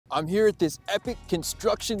I'm here at this epic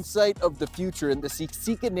construction site of the future in the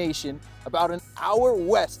Siksika Nation, about an hour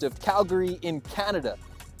west of Calgary in Canada.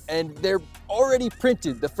 And they're already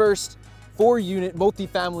printed the first 4-unit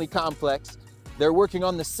multifamily complex. They're working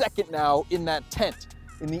on the second now in that tent.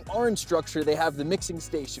 In the orange structure, they have the mixing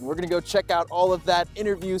station. We're gonna go check out all of that,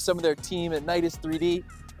 interview some of their team at Nidus 3D,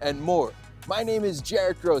 and more. My name is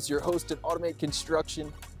Jared Gross, your host at Automate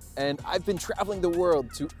Construction. And I've been traveling the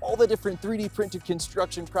world to all the different 3D printed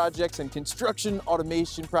construction projects and construction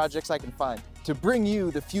automation projects I can find to bring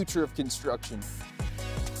you the future of construction.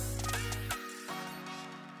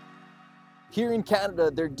 Here in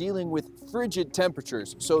Canada, they're dealing with frigid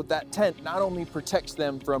temperatures, so that tent not only protects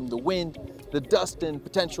them from the wind, the dust and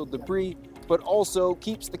potential debris, but also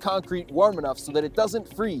keeps the concrete warm enough so that it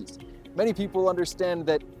doesn't freeze. Many people understand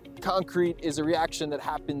that concrete is a reaction that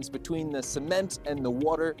happens between the cement and the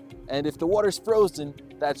water, and if the water's frozen,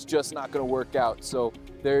 that's just not going to work out. So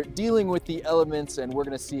they're dealing with the elements, and we're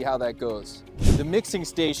going to see how that goes. The mixing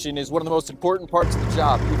station is one of the most important parts of the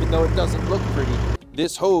job, even though it doesn't look pretty.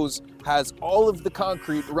 This hose has all of the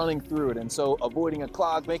concrete running through it, and so avoiding a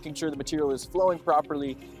clog, making sure the material is flowing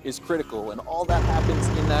properly is critical, and all that happens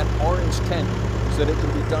in that orange tent so that it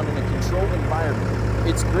can be done in a controlled environment.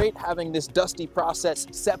 It's great having this dusty process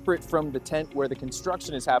separate from the tent where the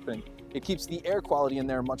construction is happening. It keeps the air quality in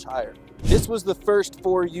there much higher. This was the first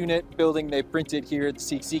 4-unit building they printed here at the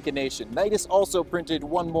Siksika Nation. Nidus also printed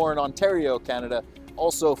one more in Ontario, Canada,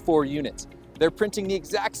 also 4 units. They're printing the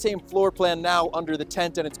exact same floor plan now under the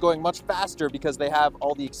tent, and it's going much faster because they have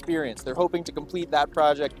all the experience. They're hoping to complete that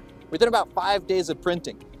project within about 5 days of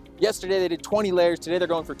printing. Yesterday they did 20 layers, today they're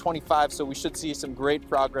going for 25, so we should see some great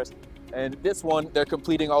progress. And this one, they're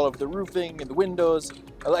completing all of the roofing and the windows,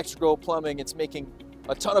 electrical, plumbing. It's making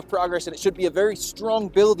a ton of progress, and it should be a very strong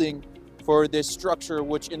building for this structure,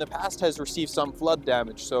 which in the past has received some flood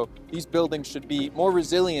damage. So these buildings should be more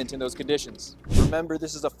resilient in those conditions. Remember,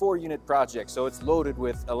 this is a 4-unit project, so it's loaded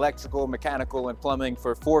with electrical, mechanical, and plumbing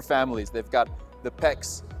for 4 families. They've got the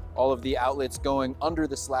PEX, all of the outlets going under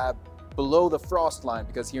the slab below the frost line,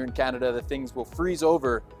 because here in Canada, the things will freeze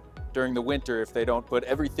over during the winter if they don't put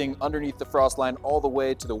everything underneath the frost line all the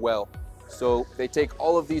way to the well. So they take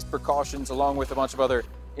all of these precautions along with a bunch of other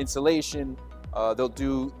insulation. They'll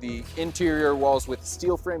do the interior walls with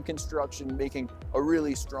steel frame construction, making a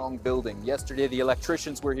really strong building. Yesterday, the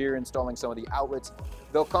electricians were here installing some of the outlets.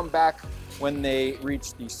 They'll come back when they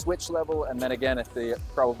reach the switch level, and then again, if they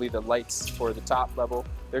probably the lights for the top level.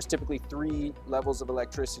 There's typically 3 levels of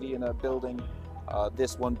electricity in a building.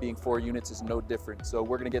 This one being 4 units is no different. So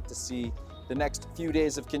we're gonna get to see the next few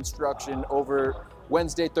days of construction over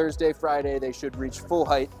Wednesday, Thursday, Friday. They should reach full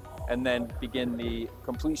height and then begin the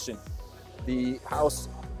completion. The house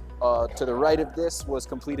to the right of this was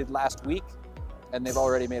completed last week, and they've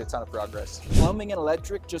already made a ton of progress. Plumbing and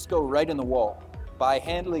electric just go right in the wall. By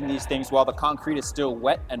handling these things while the concrete is still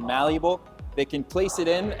wet and malleable, they can place it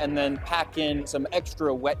in and then pack in some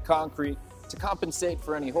extra wet concrete to compensate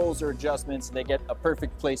for any holes or adjustments. They get a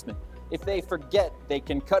perfect placement. If they forget, they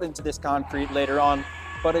can cut into this concrete later on,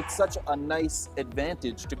 but it's such a nice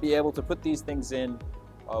advantage to be able to put these things in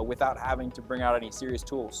without having to bring out any serious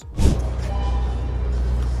tools.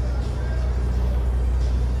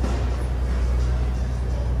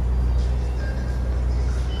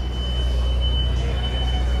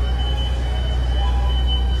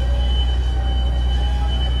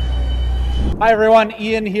 Hi everyone,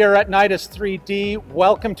 Ian here at Nidus 3D.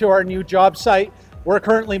 Welcome to our new job site. We're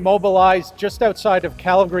currently mobilized just outside of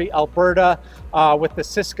Calgary, Alberta, with the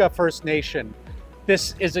Siksika First Nation.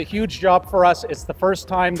 This is a huge job for us. It's the first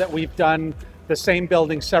time that we've done the same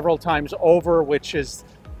building several times over, which is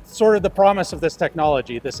sort of the promise of this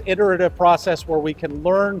technology, this iterative process where we can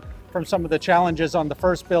learn from some of the challenges on the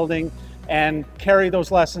first building and carry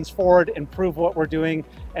those lessons forward, improve what we're doing,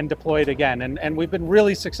 and deploy it again. And we've been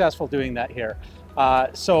really successful doing that here.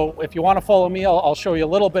 So if you want to follow me, I'll show you a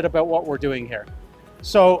little bit about what we're doing here.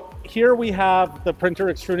 So here we have the printer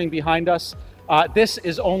extruding behind us. This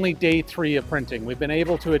is only day 3 of printing. We've been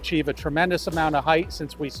able to achieve a tremendous amount of height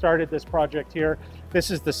since we started this project here. This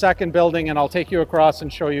is the second building, and I'll take you across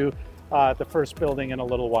and show you the first building in a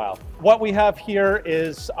little while. What we have here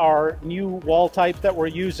is our new wall type that we're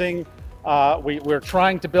using. We're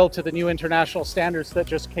trying to build to the new international standards that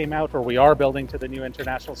just came out, or we are building to the new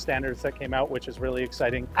international standards that came out, which is really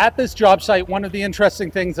exciting. At this job site, one of the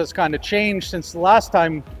interesting things that's kind of changed since the last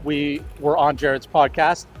time we were on Jared's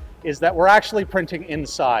podcast is that we're actually printing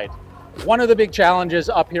inside. One of the big challenges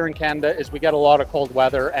up here in Canada is we get a lot of cold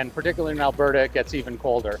weather, and particularly in Alberta, it gets even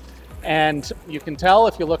colder. And you can tell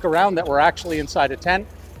if you look around that we're actually inside a tent.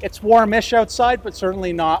 It's warmish outside, but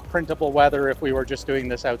certainly not printable weather if we were just doing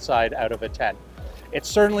this outside out of a tent. It's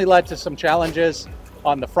certainly led to some challenges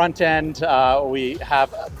on the front end. We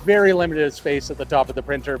have very limited space at the top of the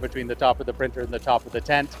printer, between the top of the printer and the top of the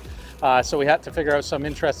tent. So we had to figure out some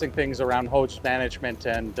interesting things around host management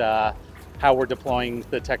and how we're deploying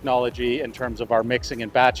the technology in terms of our mixing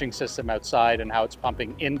and batching system outside and how it's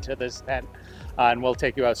pumping into this tent. And we'll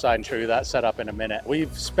take you outside and show you that setup in a minute.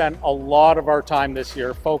 We've spent a lot of our time this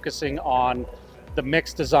year focusing on the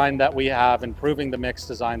mix design that we have, improving the mix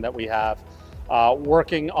design that we have,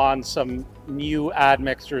 working on some new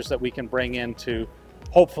admixtures that we can bring in to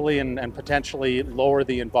hopefully and potentially lower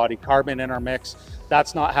the embodied carbon in our mix.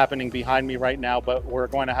 That's not happening behind me right now, but we're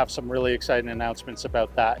going to have some really exciting announcements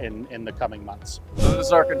about that in the coming months. So this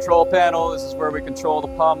is our control panel. This is where we control the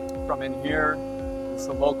pump from in here. It's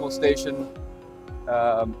the local station.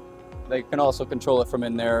 They can also control it from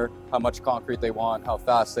in there, how much concrete they want, how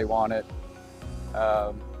fast they want it.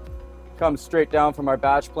 Comes straight down from our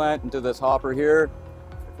batch plant into this hopper here,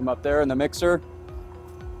 from up there in the mixer.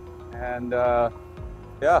 And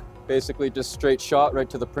yeah, basically just straight shot right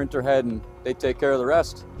to the printer head and they take care of the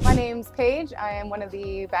rest. My name's Paige. I am one of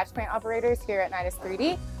the batch plant operators here at Nidus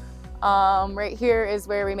 3D. Right here is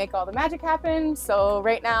where we make all the magic happen. So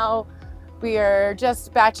right now we are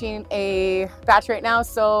just batching a batch right now.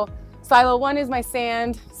 So silo 1 is my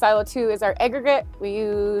sand, silo 2 is our aggregate. We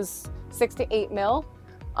use 6 to 8 mil.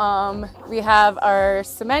 We have our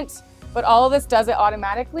cement, but all of this does it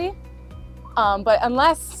automatically. But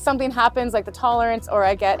unless something happens like the tolerance or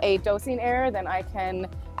I get a dosing error, then I can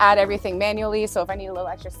add everything manually. So if I need a little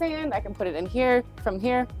extra sand, I can put it in here, from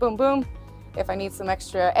here, boom, boom. If I need some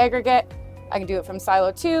extra aggregate, I can do it from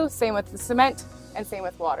silo 2, same with the cement and same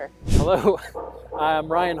with water. Hello,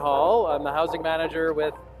 I'm Ryan Hall. I'm the housing manager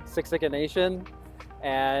with Siksika Nation.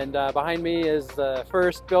 And behind me is the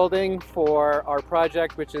first building for our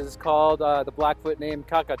project, which is called the Blackfoot name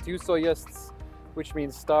Kakatusoyists, which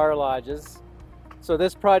means star lodges. So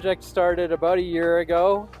this project started about a year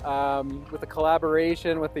ago with a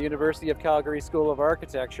collaboration with the University of Calgary School of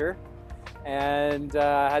Architecture, and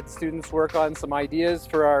had students work on some ideas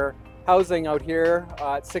for our housing out here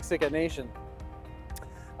at Siksika Nation.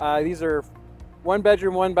 These are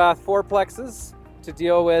 1-bedroom, 1-bath fourplexes to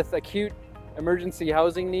deal with acute emergency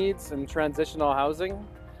housing needs and transitional housing.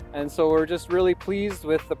 And so we're just really pleased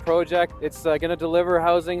with the project. It's going to deliver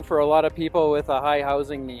housing for a lot of people with a high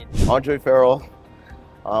housing need. Andre Farrell.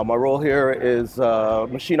 My role here is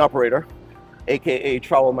machine operator, aka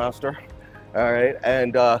trowel master. All right,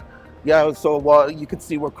 and yeah, so while you can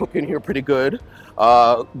see we're cooking here pretty good.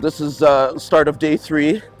 This is start of day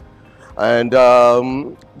 3, and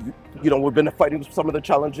you know, we've been fighting some of the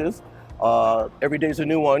challenges. Every day is a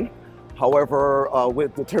new one. However,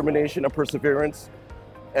 with determination and perseverance,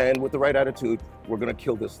 and with the right attitude, we're gonna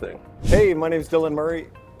kill this thing. Hey, my name is Dylan Murray,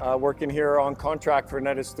 working here on contract for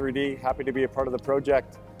Nidus 3D. Happy to be a part of the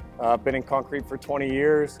project. Been in concrete for 20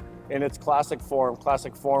 years in its classic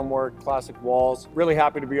formwork, classic walls. Really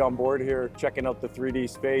happy to be on board here, checking out the 3D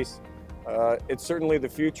space. It's certainly the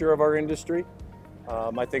future of our industry.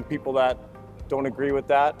 I think people that don't agree with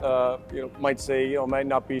that, you know, might say, you know, might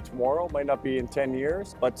not be tomorrow, might not be in 10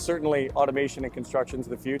 years, but certainly automation and construction is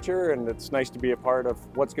the future, and it's nice to be a part of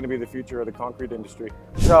what's going to be the future of the concrete industry.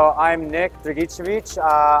 So I'm Nick Dragicevic.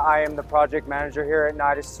 I am the project manager here at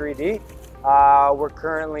Nidus 3D. We're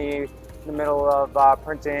currently in the middle of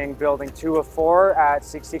printing building 2 of 4 at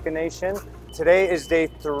Siksika Nation. Today is day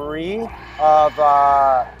 3 of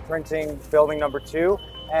printing building number 2,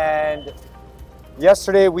 and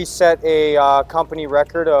yesterday we set a company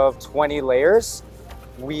record of 20 layers.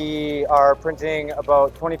 We are printing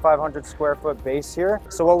about 2,500 square foot base here.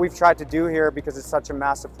 So what we've tried to do here, because it's such a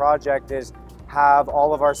massive project, is have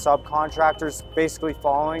all of our subcontractors basically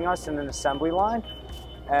following us in an assembly line.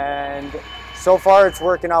 And so far it's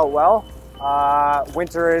working out well.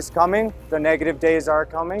 Winter is coming, the negative days are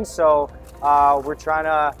coming, so we're trying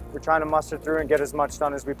to muster through and get as much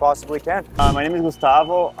done as we possibly can. My name is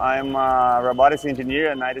Gustavo. I'm a robotics engineer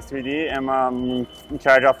at Nidus 3D. I'm in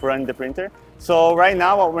charge of running the printer. So right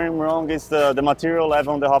now what went wrong is the material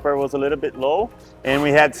level on the hopper was a little bit low, and we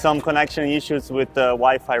had some connection issues with the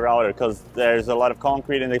Wi-Fi router because there's a lot of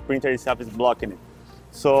concrete and the printer itself is blocking it.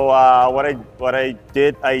 So what I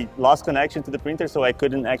did, I lost connection to the printer, so I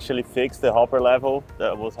couldn't actually fix the hopper level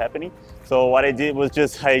that was happening. So what I did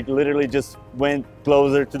was I literally just went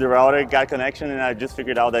closer to the router, got connection, and I just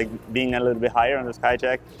figured out that being a little bit higher on the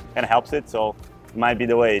Skyjack kind of helps it. So it might be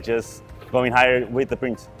the way, just going higher with the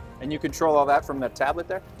print. And you control all that from the tablet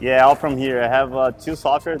there? Yeah, all from here. I have 2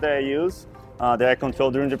 softwares that I use that I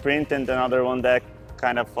control during the print, and another one that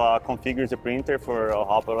kind of configures the printer for a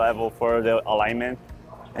hopper level for the alignment.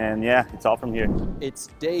 And yeah, it's all from here. It's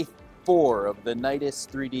day 4 of the Nidus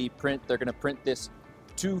 3D print. They're going to print this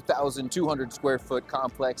 2,200 square foot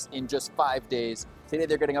complex in just 5 days. Today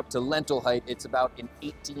they're getting up to lentil height. It's about an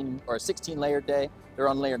 18 or 16 layer day. They're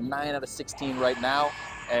on layer 9 out of 16 right now,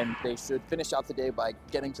 and they should finish out the day by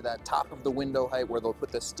getting to that top of the window height where they'll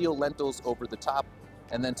put the steel lentils over the top.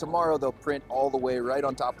 And then tomorrow they'll print all the way right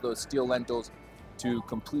on top of those steel lentils to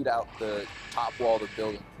complete out the top wall of the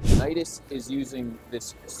building. Nidus is using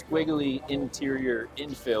this squiggly interior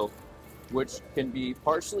infill, which can be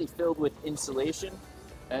partially filled with insulation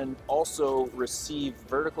and also receive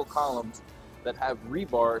vertical columns that have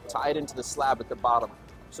rebar tied into the slab at the bottom,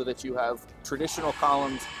 so that you have traditional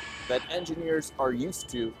columns that engineers are used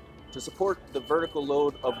to support the vertical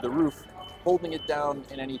load of the roof, holding it down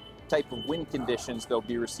in any type of wind conditions they'll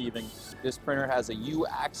be receiving. This printer has a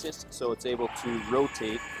U-axis, so it's able to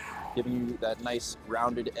rotate, giving you that nice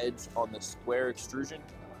rounded edge on the square extrusion.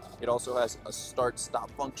 It also has a start-stop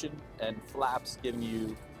function and flaps, giving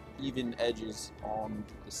you even edges on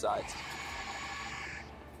the sides.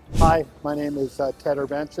 Hi, my name is Ted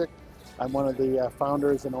Urbanchik. I'm one of the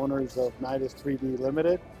founders and owners of Nidus 3D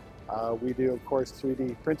Limited. We do, of course,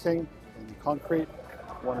 3D printing in concrete,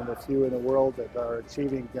 one of the few in the world that are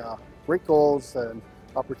achieving great goals and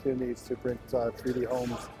opportunities to print 3D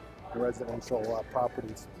homes and residential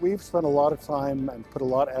properties. We've spent a lot of time and put a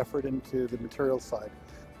lot of effort into the material side.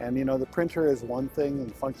 And you know, the printer is one thing, and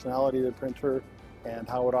the functionality of the printer and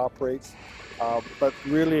how it operates, but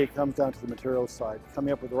really it comes down to the material side,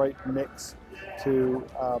 coming up with the right mix to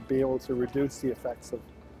be able to reduce the effects of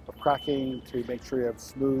cracking, to make sure you have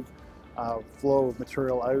smooth flow of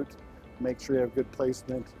material out, make sure you have good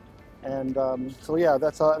placement. And so yeah,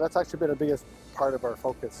 that's actually been the biggest part of our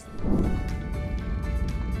focus.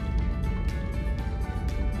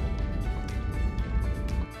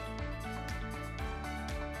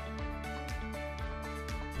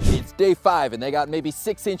 It's day 5 and they got maybe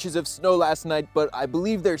 6 inches of snow last night, but I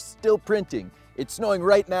believe they're still printing. It's snowing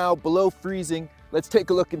right now, below freezing. Let's take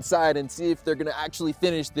a look inside and see if they're gonna actually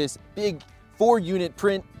finish this big 4-unit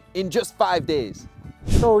print in just 5 days.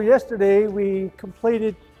 So yesterday we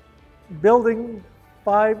completed building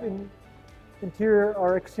 5 interior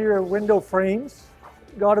or exterior window frames,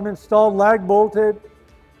 got them installed, lag bolted,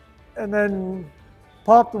 and then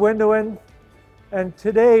popped the window in. And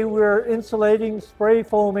today we're insulating, spray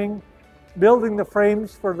foaming, building the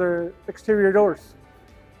frames for the exterior doors.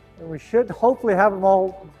 And we should hopefully have them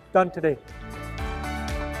all done today.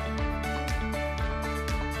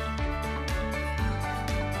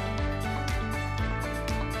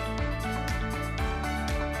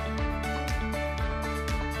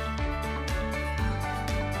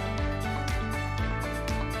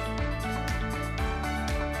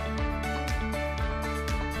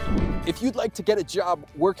 If you'd like to get a job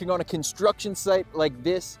working on a construction site like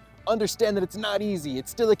this, understand that it's not easy.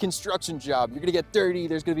 It's still a construction job. You're gonna get dirty,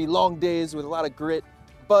 there's gonna be long days with a lot of grit,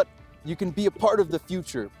 but you can be a part of the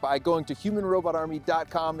future by going to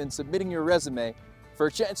humanrobotarmy.com and submitting your resume for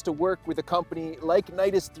a chance to work with a company like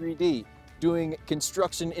Nidus 3D doing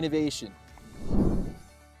construction innovation.